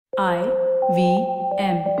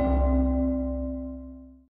IVM.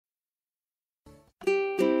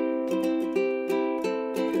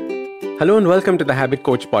 Hello and welcome to the Habit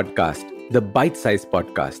Coach Podcast, the bite-sized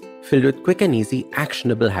podcast filled with quick and easy,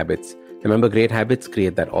 actionable habits. Remember, great habits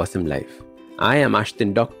create that awesome life. I am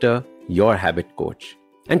Ashdin Doctor, your habit coach.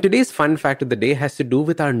 And today's fun fact of the day has to do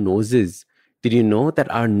with our noses. Did you know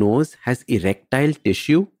that our nose has erectile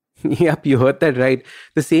tissue? Yep, you heard that right.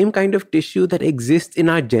 The same kind of tissue that exists in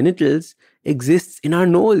our genitals exists in our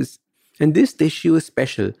nose. And this tissue is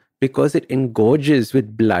special because it engorges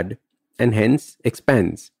with blood and hence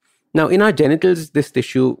expands. Now, in our genitals, this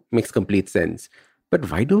tissue makes complete sense.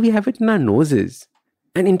 But why do we have it in our noses?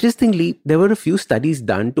 And interestingly, there were a few studies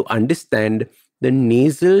done to understand the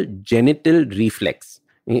nasal genital reflex.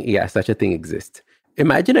 Yeah, such a thing exists.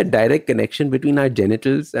 Imagine a direct connection between our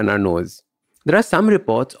genitals and our nose. There are some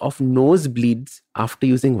reports of nosebleeds after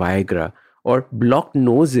using Viagra or blocked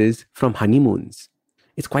noses from honeymoons.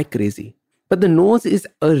 It's quite crazy. But the nose is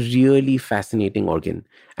a really fascinating organ.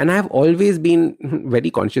 And I have always been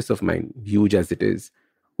very conscious of mine, huge as it is.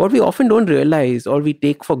 What we often don't realize or we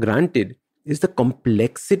take for granted is the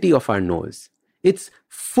complexity of our nose. It's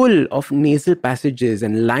full of nasal passages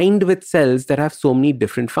and lined with cells that have so many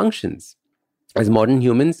different functions. As modern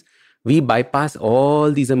humans, we bypass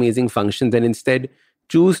all these amazing functions and instead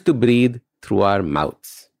choose to breathe through our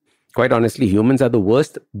mouths. Quite honestly, humans are the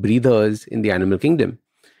worst breathers in the animal kingdom.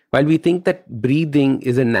 While we think that breathing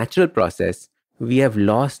is a natural process, we have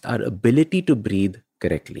lost our ability to breathe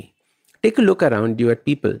correctly. Take a look around you at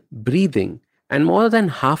people breathing, and more than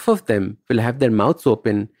half of them will have their mouths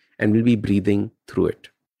open and will be breathing through it.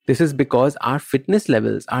 This is because our fitness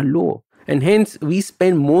levels are low, and hence we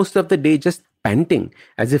spend most of the day just panting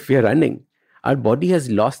as if we are running. Our body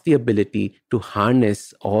has lost the ability to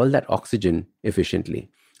harness all that oxygen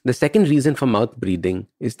efficiently. The second reason for mouth breathing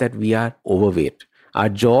is that we are overweight. Our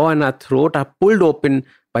jaw and our throat are pulled open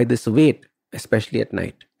by this weight, especially at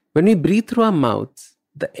night. When we breathe through our mouths,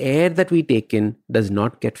 the air that we take in does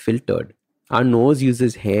not get filtered. Our nose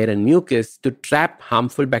uses hair and mucus to trap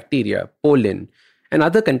harmful bacteria, pollen, and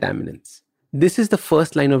other contaminants. This is the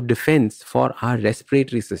first line of defense for our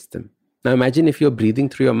respiratory system. Now imagine if you're breathing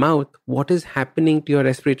through your mouth, what is happening to your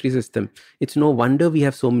respiratory system? It's no wonder we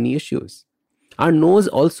have so many issues. Our nose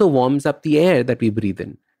also warms up the air that we breathe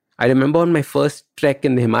in. I remember on my first trek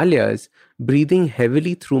in the Himalayas, breathing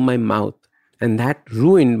heavily through my mouth, and that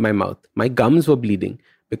ruined my mouth. My gums were bleeding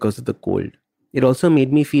because of the cold. It also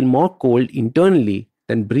made me feel more cold internally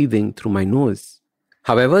than breathing through my nose.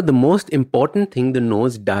 However, the most important thing the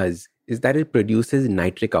nose does is that it produces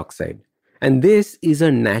nitric oxide. And this is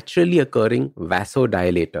a naturally occurring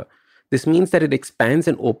vasodilator. This means that it expands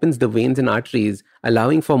and opens the veins and arteries,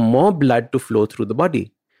 allowing for more blood to flow through the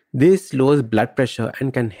body. This lowers blood pressure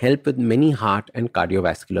and can help with many heart and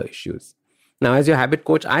cardiovascular issues. Now, as your habit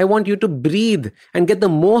coach, I want you to breathe and get the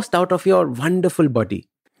most out of your wonderful body.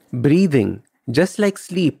 Breathing, just like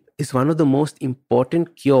sleep, is one of the most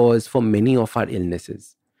important cures for many of our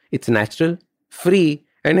illnesses. It's natural, free,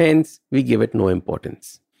 and hence we give it no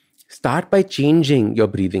importance. Start by changing your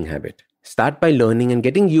breathing habit. Start by learning and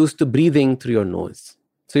getting used to breathing through your nose.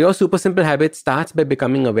 So your super simple habit starts by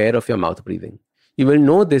becoming aware of your mouth breathing. You will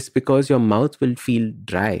know this because your mouth will feel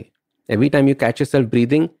dry. Every time you catch yourself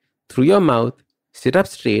breathing through your mouth, sit up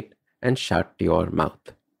straight and shut your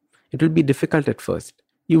mouth. It will be difficult at first.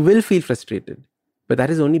 You will feel frustrated, but that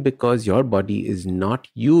is only because your body is not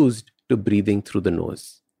used to breathing through the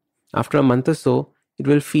nose. After a month or so, it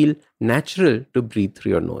will feel natural to breathe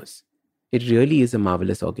through your nose. It really is a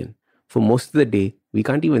marvelous organ. For most of the day, we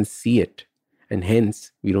can't even see it, and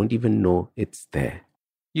hence we don't even know it's there.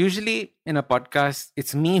 Usually in a podcast,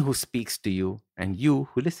 it's me who speaks to you and you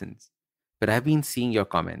who listens. But I've been seeing your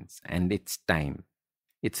comments and it's time.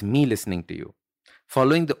 It's me listening to you.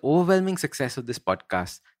 Following the overwhelming success of this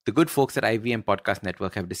podcast, the good folks at IVM Podcast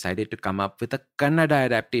Network have decided to come up with a Kannada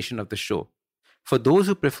adaptation of the show. For those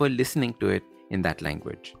who prefer listening to it in that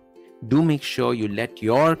language, do make sure you let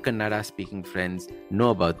your Kannada speaking friends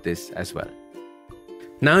know about this as well.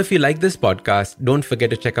 Now, if you like this podcast, don't forget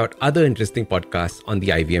to check out other interesting podcasts on the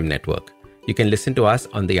IVM network. You can listen to us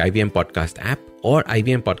on the IVM Podcast app or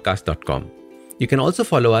ivmpodcast.com. You can also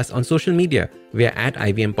follow us on social media. We are at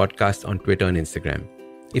IVM Podcast on Twitter and Instagram.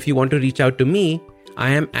 If you want to reach out to me, I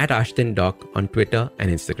am at Ashdin Doc on Twitter and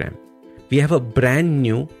Instagram. We have a brand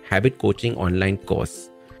new habit coaching online course,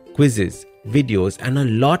 quizzes, videos, and a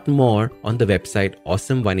lot more on the website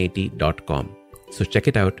awesome180.com. So check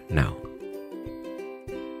it out now.